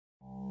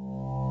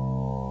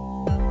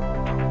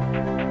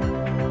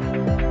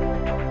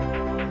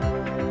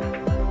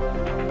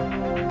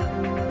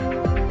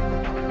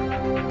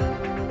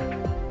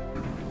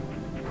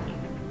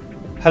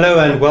Hello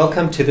and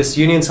welcome to this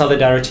Union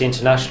Solidarity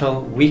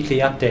International weekly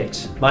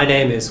update. My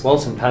name is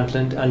Walton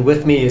Pantland and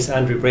with me is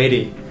Andrew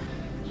Brady.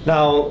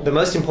 Now, the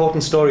most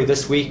important story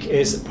this week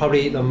is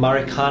probably the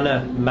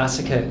Marikana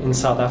massacre in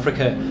South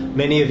Africa.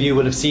 Many of you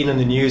will have seen in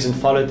the news and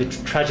followed the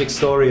tragic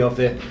story of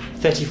the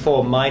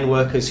 34 mine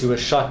workers who were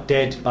shot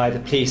dead by the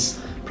police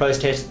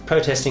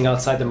protesting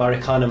outside the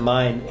Marikana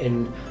mine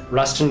in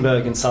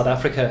Rustenburg in South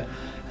Africa.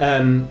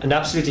 An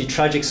absolutely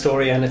tragic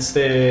story, and it's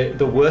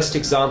the worst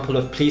example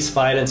of police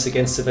violence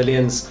against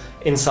civilians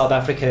in South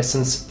Africa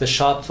since the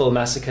Sharpeville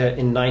massacre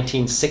in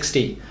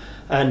 1960.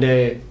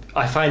 And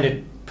I find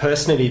it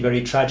personally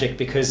very tragic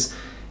because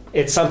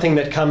it's something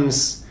that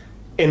comes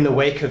in the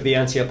wake of the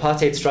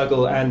anti-apartheid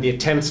struggle and the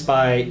attempts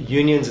by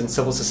unions and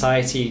civil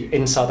society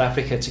in South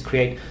Africa to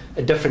create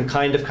a different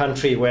kind of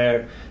country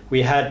where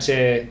we had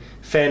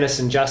fairness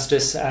and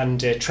justice and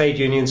trade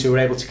unions who were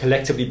able to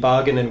collectively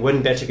bargain and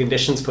win better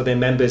conditions for their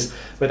members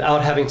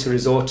without having to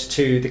resort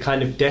to the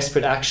kind of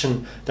desperate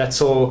action that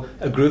saw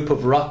a group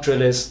of rock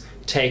drillers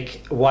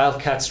take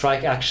wildcat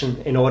strike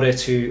action in order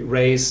to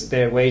raise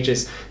their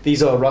wages.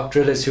 These are rock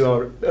drillers who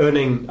are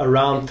earning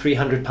around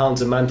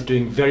 £300 a month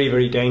doing very,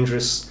 very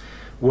dangerous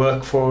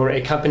work for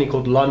a company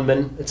called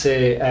Lonmin. It's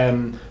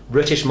a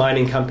British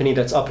mining company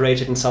that's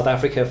operated in South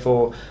Africa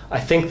for, I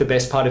think, the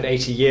best part of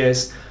 80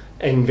 years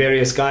in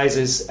various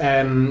guises.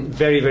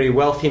 Very, very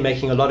wealthy,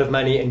 making a lot of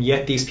money, and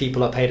yet these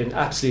people are paid an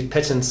absolute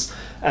pittance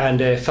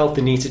and felt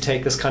the need to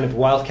take this kind of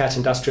wildcat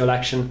industrial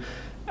action.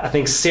 I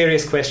think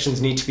serious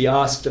questions need to be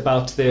asked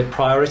about the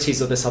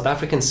priorities of the South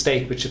African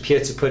state, which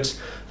appear to put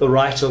the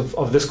right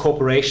of this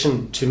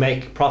corporation to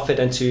make profit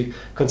and to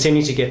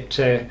continue to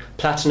get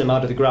platinum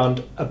out of the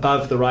ground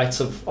above the rights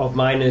of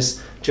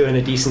miners to earn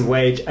a decent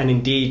wage, and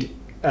indeed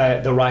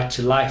the right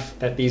to life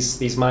that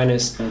these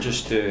miners. And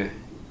just to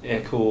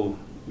echo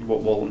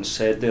what Walton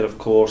said there, of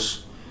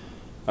course,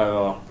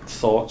 our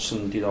thoughts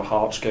and indeed our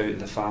hearts go out to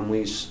the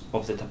families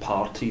of the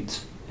departed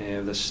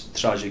of this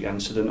tragic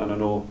incident. And I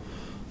know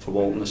for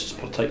Walton this is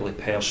particularly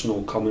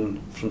personal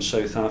coming from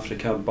South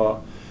Africa, but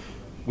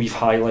we've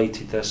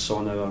highlighted this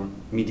on our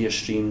media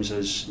streams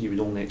as you would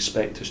only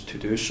expect us to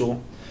do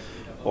so,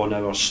 on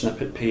our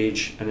snippet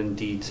page, and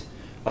indeed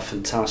a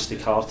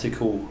fantastic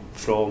article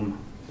from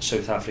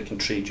South African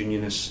trade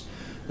unionists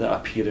that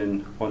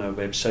appearing on our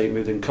website. We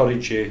would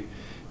encourage you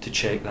to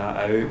check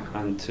that out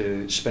and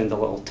to spend a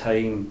little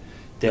time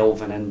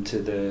delving into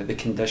the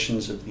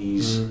conditions of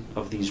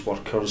these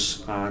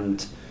workers.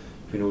 And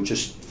you know,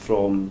 just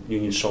from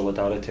Union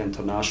Solidarity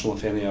International,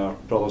 if any of our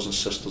brothers and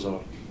sisters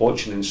are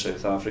watching in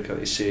South Africa,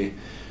 to say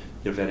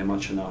you're very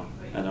much in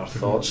our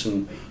thoughts.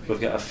 And we've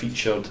got a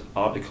featured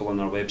article on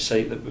our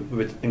website that we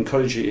would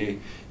encourage you to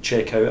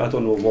check out. I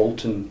don't know,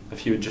 Walton,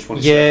 if you would just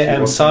want to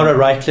say Sarah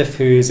Rycliffe,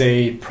 who is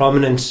a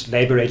prominent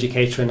labour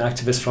educator and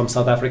activist from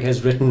South Africa,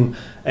 has written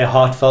a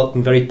heartfelt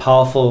and very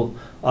powerful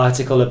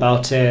article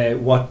about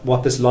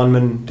what this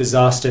Lonmin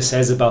disaster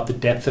says about the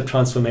depth of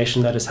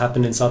transformation that has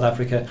happened in South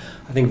Africa.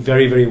 I think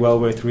very, very well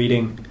worth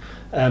reading.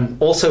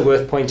 Also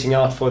worth pointing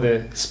out for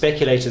the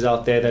speculators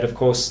out there that, of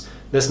course,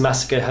 this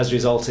massacre has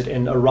resulted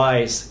in a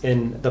rise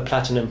in the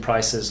platinum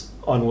prices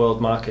on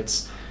world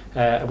markets,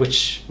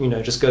 which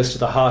just goes to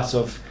the heart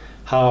of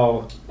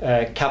how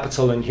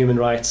capital and human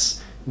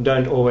rights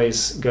don't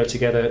always go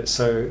together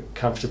so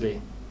comfortably.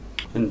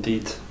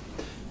 Indeed.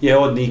 Yeah,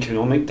 on the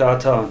economic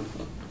data,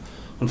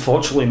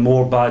 unfortunately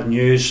more bad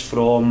news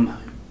from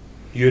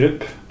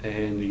Europe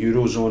and the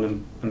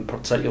Eurozone in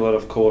particular.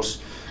 Of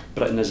course,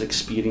 Britain is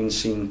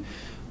experiencing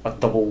a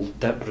double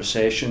dip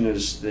recession,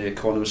 as the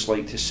economists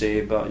like to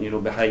say, but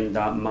behind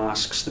that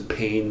masks the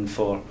pain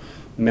for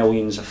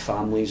millions of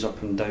families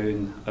up and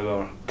down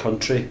our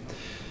country.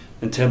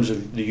 In terms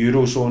of the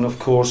Eurozone, of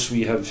course,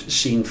 we have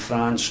seen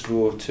France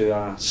grow to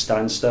a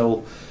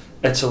standstill,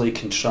 Italy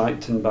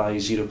contracting by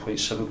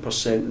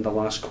 0.7% in the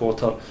last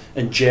quarter,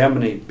 and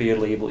Germany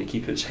barely able to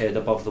keep its head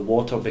above the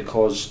water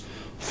because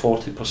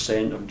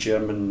 40% of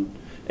German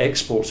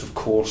exports, of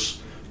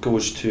course,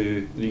 goes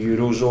to the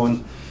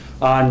Eurozone.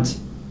 And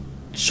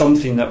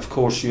something that, of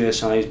course,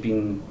 USI has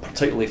been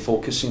particularly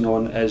focusing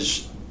on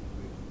is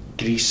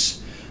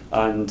Greece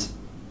and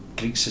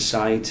Greek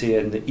society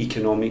and the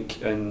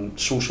economic and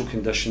social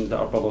conditions that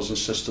our brothers and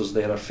sisters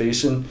there are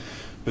facing.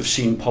 We've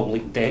seen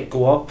public debt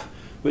go up,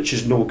 which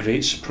is no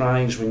great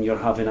surprise when you're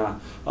having a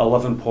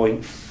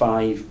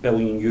 11.5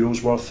 billion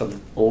euros worth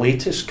of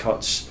latest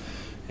cuts.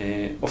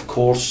 Of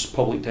course,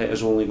 public debt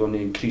is only going to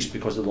increase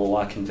because of the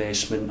lack of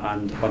investment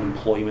and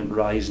unemployment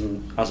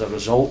rising as a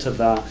result of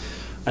that.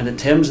 And in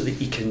terms of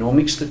the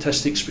economic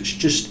statistics, which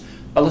just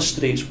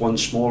illustrates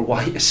once more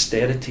why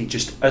austerity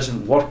just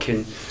isn't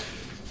working,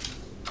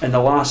 in the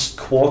last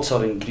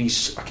quarter in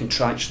Greece, a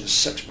contraction of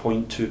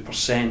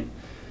 6.2%,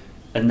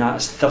 and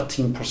that's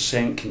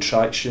 13%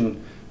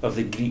 contraction of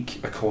the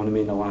Greek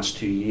economy in the last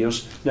 2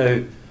 years.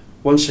 Now,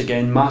 once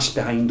again, masked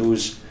behind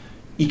those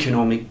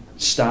economic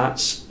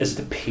stats is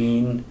the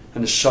pain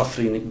and the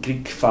suffering that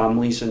Greek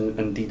families and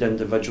indeed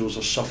individuals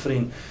are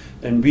suffering.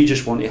 And we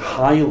just want to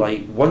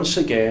highlight once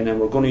again, and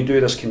we're going to do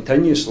this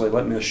continuously,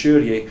 let me assure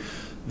you,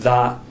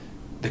 that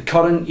the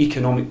current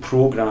economic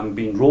programme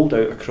being rolled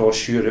out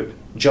across Europe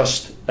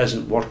just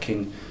isn't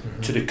working.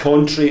 To the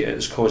contrary, it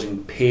is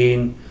causing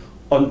pain,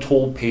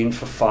 untold pain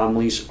for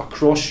families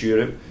across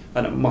Europe,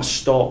 and it must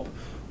stop.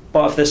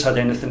 But if this had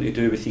anything to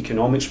do with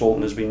economics,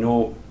 Walton, as we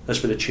know,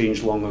 this would have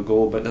changed long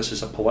ago, but this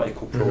is a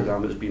political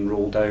programme that's been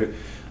rolled out,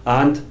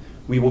 and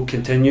we will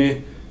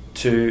continue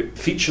to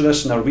feature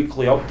this in our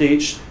weekly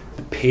updates,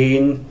 the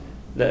pain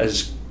that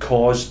is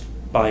caused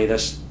by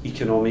this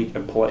economic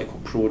and political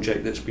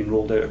project that's been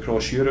rolled out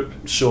across Europe.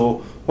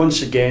 So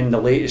once again, the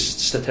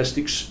latest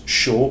statistics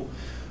show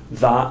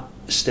that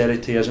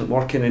austerity isn't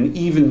working, and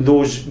even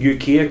those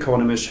UK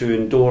economists who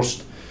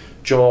endorsed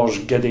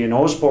George Gideon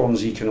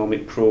Osborne's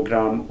economic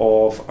programme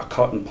of a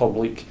cut in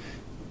public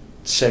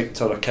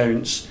sector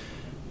accounts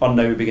are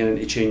now beginning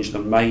to change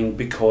their mind,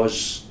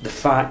 because the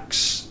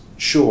facts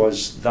show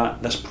us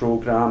that this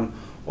programme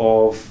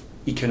of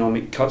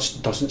economic cuts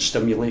doesn't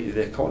stimulate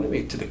the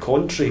economy. To the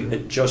contrary,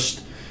 it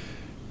just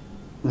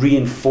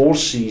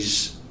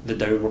reinforces the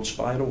downward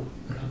spiral.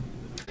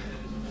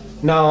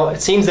 Now,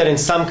 it seems that in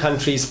some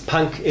countries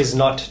punk is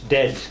not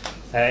dead.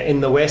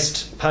 In the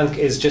West, punk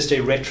is just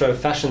a retro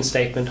fashion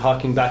statement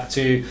harking back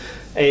to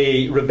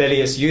a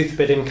rebellious youth,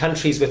 but in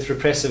countries with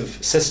repressive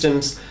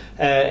systems,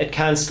 it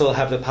can still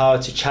have the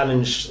power to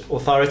challenge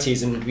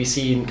authorities, and we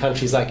see in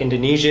countries like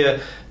Indonesia,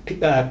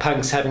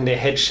 punks having their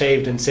heads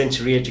shaved and sent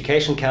to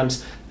re-education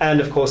camps, and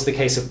of course the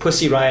case of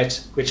Pussy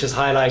Riot, which has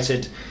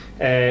highlighted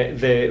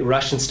the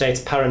Russian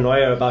state's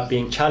paranoia about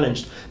being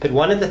challenged. But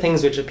one of the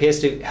things which appears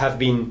to have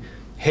been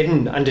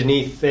hidden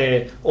underneath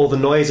all the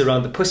noise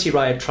around the Pussy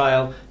Riot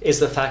trial is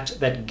the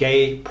fact that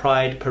gay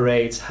pride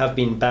parades have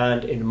been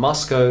banned in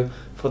Moscow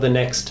for the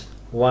next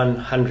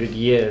 100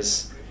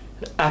 years.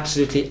 An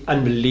absolutely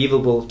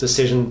unbelievable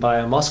decision by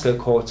a Moscow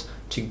court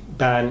to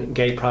ban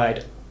gay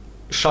pride.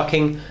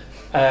 Shocking.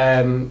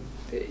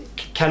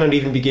 Cannot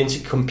even begin to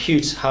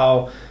compute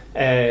how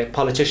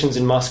politicians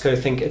in Moscow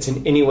think it's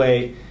in any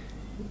way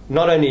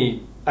not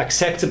only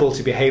acceptable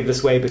to behave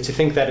this way, but to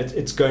think that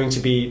they're going to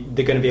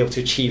be able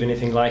to achieve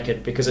anything like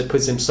it, because it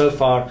puts them so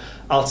far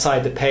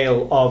outside the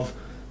pale of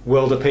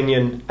world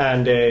opinion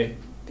and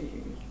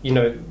you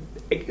know,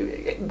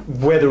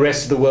 where the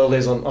rest of the world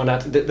is on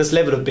that. This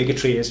level of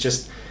bigotry is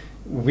just,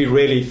 we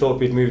really thought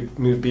we'd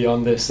moved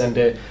beyond this,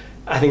 and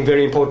I think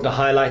very important to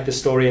highlight the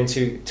story and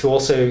to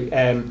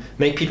also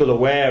make people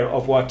aware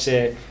of what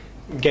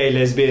gay,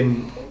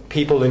 lesbian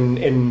people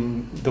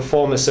in the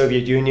former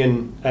Soviet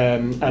Union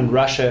and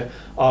Russia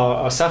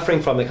are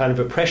suffering from, the kind of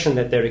oppression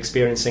that they're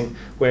experiencing,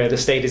 where the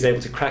state is able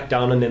to crack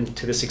down on them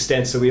to this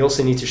extent. So we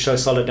also need to show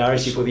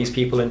solidarity for these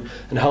people and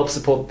help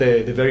support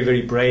the very,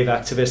 very brave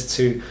activists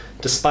who,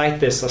 despite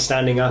this, are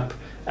standing up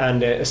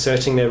and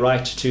asserting their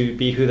right to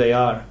be who they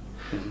are.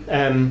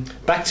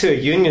 Back to a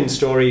union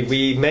story,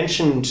 we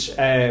mentioned,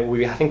 I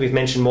think we've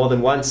mentioned more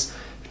than once,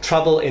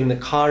 trouble in the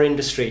car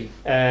industry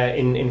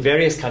in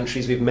various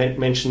countries. We've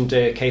mentioned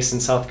a case in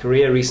South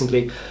Korea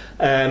recently.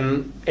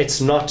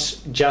 It's not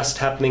just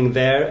happening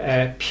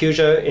there.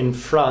 Peugeot in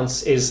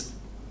France is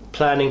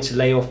planning to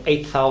lay off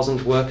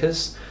 8,000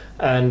 workers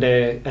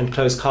and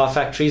close car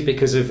factories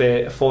because of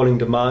a falling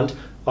demand,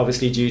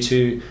 obviously due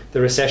to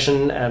the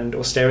recession and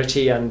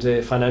austerity and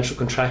financial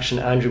contraction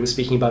Andrew was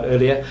speaking about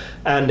earlier.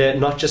 And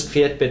not just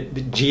Fiat, but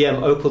the GM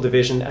Opel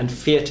division and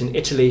Fiat in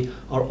Italy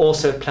are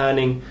also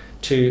planning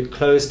to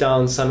close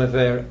down some of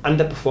their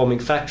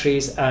underperforming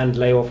factories and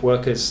lay off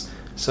workers.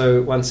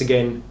 So once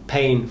again,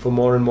 pain for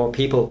more and more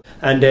people.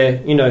 And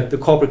you know, the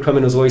corporate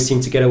criminals always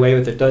seem to get away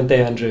with it, don't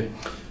they, Andrew?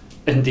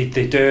 Indeed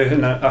they do,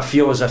 and I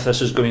feel as if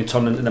this is going to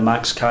turn into the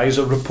Max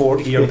Kaiser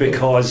report here,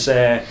 because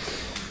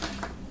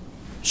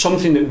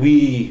something that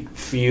we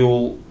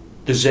feel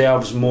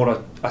deserves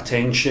more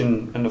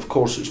attention, and of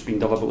course it's been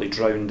deliberately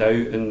drowned out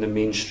in the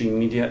mainstream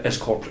media, is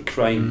corporate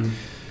crime.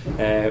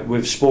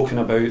 We've spoken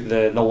about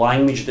the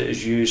language that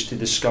is used to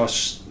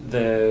discuss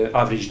the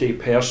average day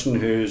person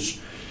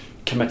who's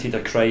committed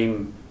a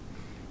crime,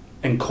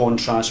 in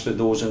contrast with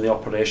those in the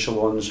upper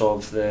echelons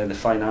of the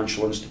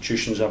financial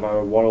institutions of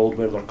our world,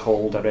 where they're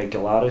called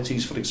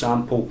irregularities, for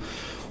example.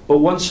 But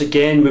once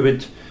again, we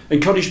would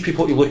encourage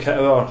people to look at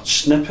our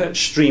snippet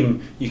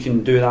stream. You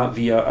can do that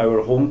via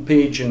our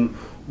homepage, and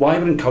why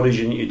we're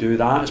encouraging you to do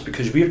that is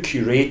because we're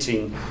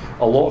curating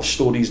a lot of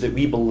stories that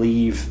we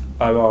believe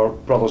our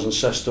brothers and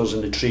sisters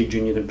in the trade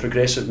union and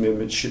progressive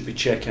movements should be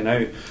checking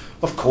out.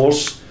 Of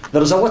course,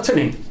 there is a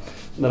litany.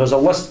 There is a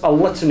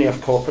litany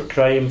of corporate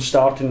crime,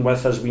 starting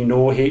with, as we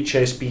know,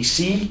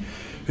 HSBC,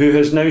 who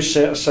has now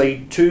set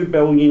aside $2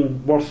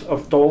 billion worth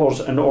of dollars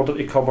in order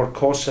to cover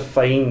costs of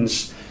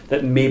fines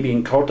that may be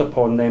incurred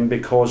upon them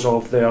because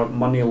of their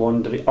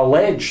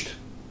alleged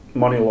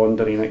money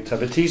laundering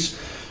activities.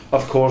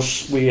 Of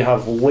course, we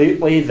have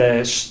lately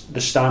the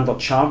Standard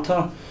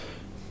Charter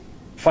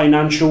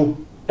financial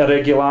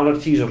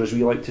irregularities, or as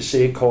we like to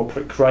say,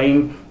 corporate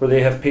crime, where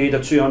they have paid a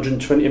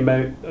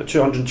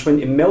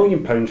 £220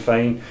 million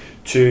fine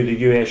to the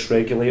US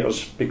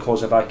regulators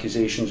because of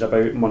accusations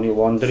about money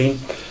laundering.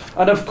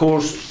 And of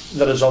course,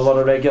 there is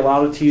other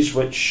irregularities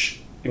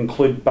which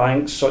include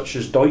banks such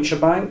as Deutsche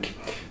Bank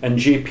and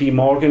JP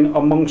Morgan,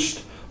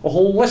 amongst a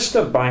whole list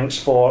of banks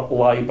for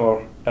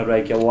LIBOR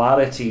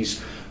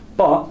irregularities,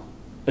 but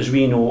as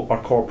we know,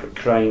 are corporate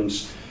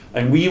crimes.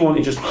 And we want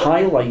to just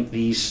highlight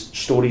these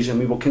stories, and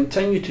we will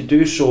continue to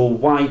do so,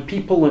 why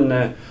people in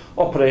the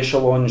upper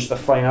echelons, the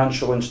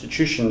financial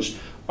institutions,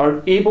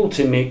 are able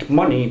to make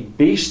money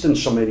based on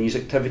some of these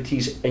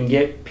activities and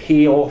yet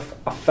pay off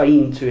a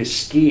fine to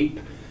escape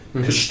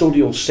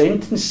custodial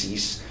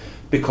sentences,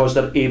 because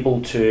they're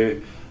able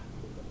to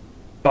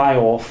buy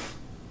off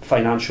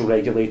financial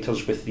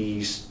regulators with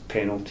these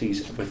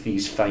penalties, with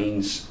these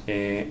fines.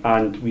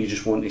 And we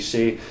just want to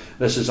say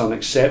this is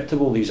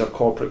unacceptable. These are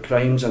corporate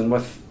crimes, and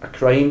with a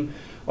crime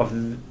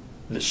of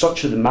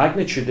such the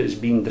magnitude that is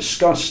being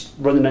discussed,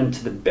 running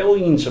into the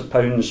billions of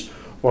pounds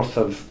worth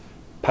of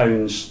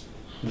pounds,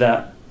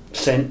 that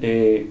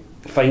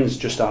fines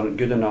just aren't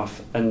good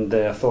enough, and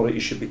the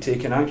authorities should be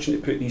taking action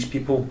to put these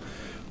people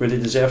where they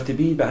deserve to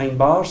be, behind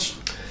bars.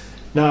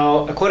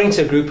 Now, according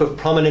to a group of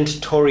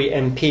prominent Tory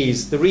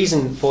MPs, the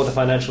reason for the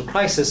financial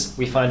crisis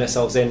we find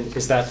ourselves in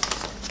is that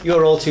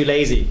you're all too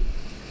lazy.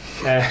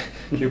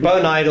 You're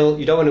bone idle,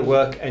 you don't want to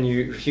work, and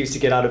you refuse to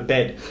get out of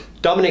bed.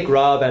 Dominic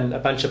Raab and a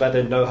bunch of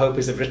other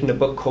no-hopers have written a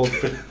book called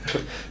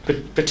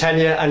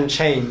Britannia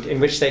Unchained,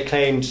 in which they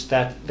claim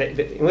that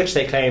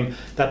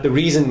the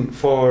reason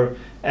for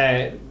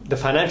the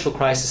financial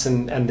crisis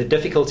and the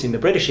difficulty in the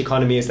British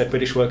economy is that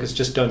British workers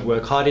just don't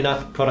work hard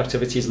enough,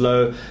 productivity is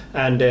low,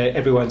 and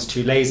everyone's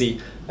too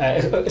lazy.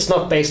 It's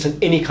not based on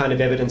any kind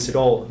of evidence at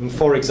all. And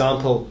for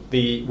example,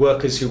 the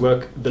workers who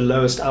work the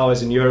lowest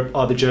hours in Europe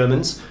are the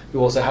Germans, who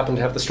also happen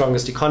to have the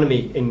strongest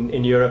economy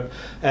in Europe.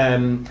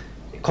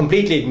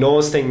 Completely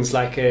ignores things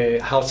like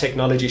how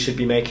technology should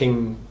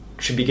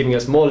be giving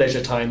us more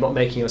leisure time, not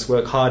making us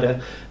work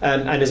harder,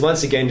 and is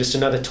once again just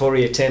another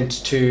Tory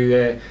attempt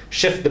to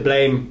shift the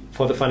blame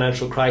for the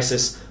financial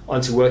crisis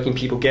onto working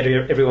people, get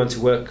everyone to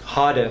work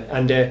harder.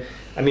 And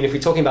I mean, if we're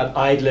talking about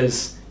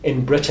idlers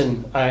in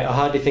Britain, I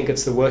hardly think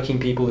it's the working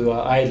people who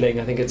are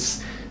idling. I think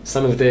it's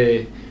some of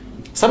the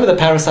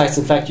parasites,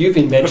 in fact, you've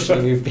been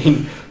mentioning, who've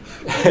been...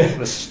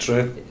 This is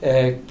true.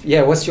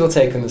 Yeah, what's your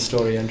take on the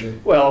story, Andrew?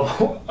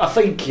 Well, I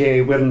think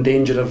we're in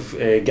danger of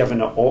giving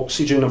it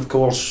oxygen, of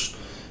course,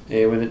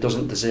 when it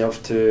doesn't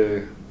deserve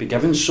to be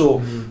given so.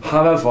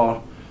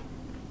 However,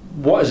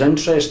 what is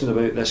interesting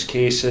about this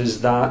case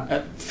is that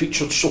it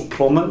featured so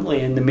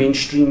prominently in the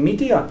mainstream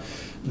media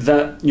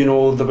that, you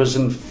know, there was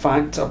in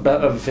fact a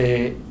bit of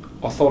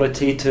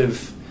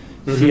authoritative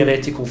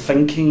theoretical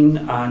thinking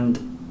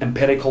and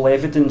empirical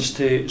evidence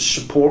to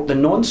support the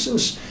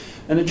nonsense.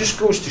 And it just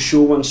goes to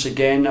show once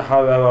again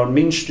how our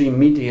mainstream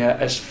media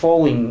is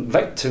falling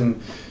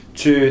victim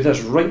to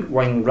this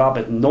right-wing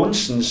rabid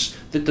nonsense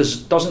that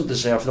doesn't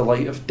deserve the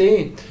light of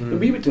day. And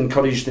we would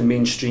encourage the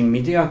mainstream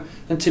media,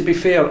 and to be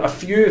fair, a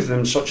few of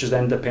them, such as the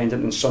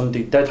Independent and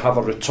Sunday, did have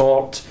a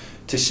retort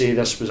to say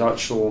this was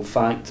actual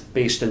fact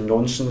based in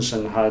nonsense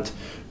and had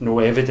no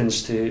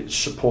evidence to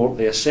support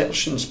the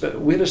assertions. But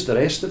where is the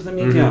rest of the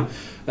media?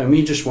 And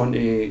we just want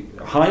to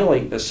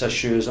highlight this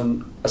issue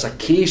as a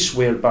case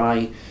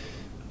whereby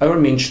our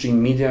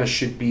mainstream media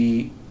should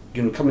be,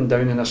 you know, coming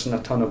down on this in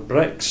a ton of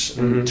bricks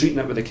and treating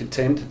it with the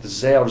contempt it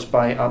deserves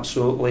by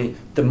absolutely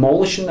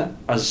demolishing it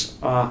as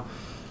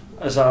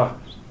a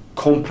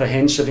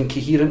comprehensive and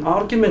coherent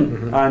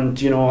argument.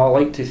 And, you know, I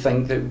like to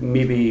think that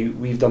maybe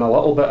we've done a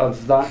little bit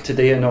of that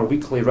today in our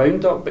weekly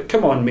roundup, but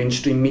come on,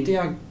 mainstream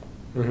media,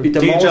 be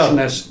demolishing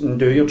this and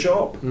do your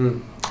job.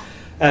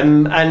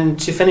 And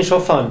to finish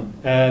off on,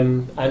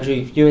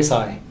 Andrew,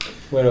 USI,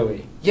 where are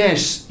we?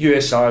 Yes,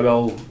 USI,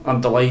 well, I'm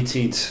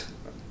delighted.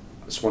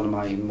 It's one of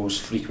my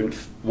most frequent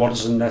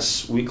words in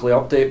this weekly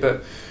update,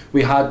 but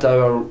we had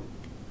our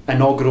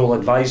inaugural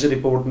advisory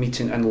board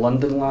meeting in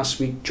London last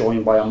week,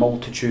 joined by a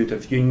multitude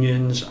of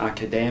unions,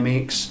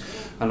 academics,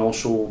 and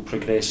also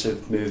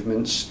progressive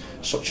movements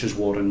such as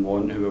War and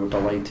Want, who were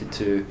delighted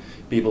to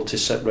be able to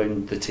sit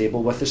round the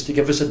table with us to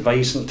give us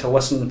advice and to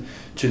listen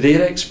to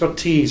their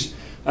expertise.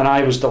 And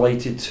I was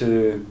delighted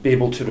to be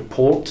able to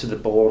report to the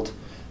board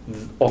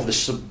of the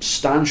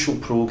substantial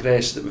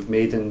progress that we've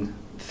made in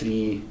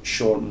 3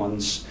 short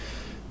months.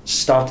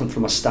 Starting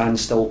from a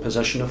standstill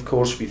position, of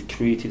course, we've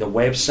created a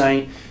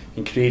website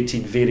and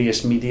created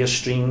various media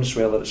streams,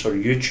 whether it's our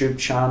YouTube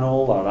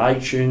channel, our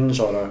iTunes,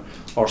 or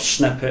our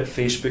Snippet,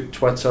 Facebook,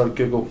 Twitter,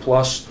 Google+,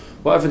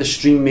 whatever the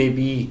stream may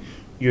be.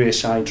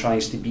 USI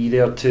tries to be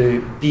there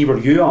to be where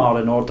you are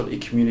in order to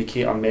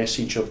communicate a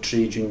message of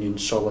trade union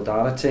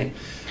solidarity.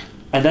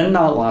 And in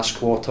that last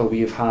quarter,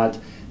 we've had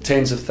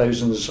tens of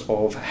thousands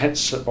of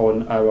hits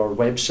on our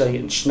website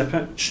and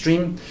Snippet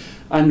stream,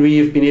 and we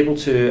have been able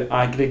to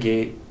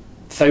aggregate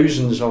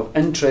thousands of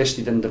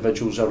interested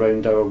individuals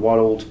around our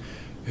world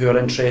who are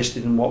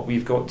interested in what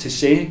we've got to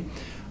say.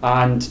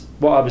 And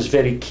what I was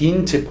very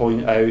keen to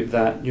point out,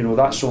 that, you know,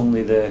 that's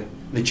only the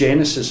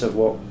genesis of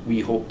what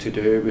we hope to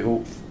do.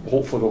 We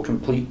hopefully will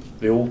complete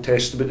the Old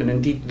Testament and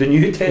indeed the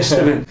New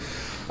Testament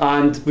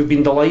And we've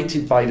been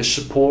delighted by the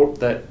support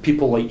that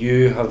people like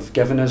you have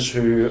given us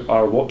who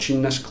are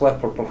watching this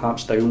clip or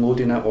perhaps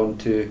downloading it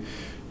onto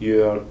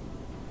your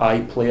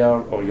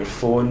iPlayer or your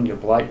phone, your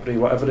BlackBerry,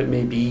 whatever it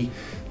may be,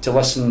 to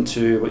listen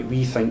to what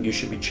we think you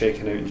should be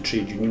checking out in the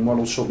trade union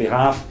world. So on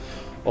behalf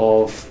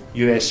of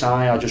USI,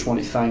 I just want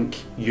to thank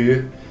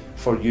you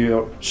for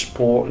your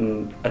support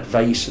and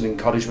advice and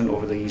encouragement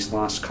over these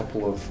last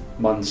couple of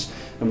months,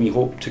 and we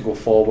hope to go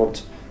forward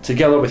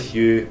together with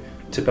you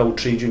to build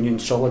trade union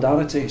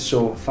solidarity.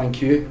 So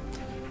thank you.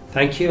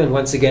 Thank you, and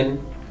once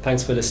again,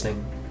 thanks for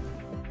listening.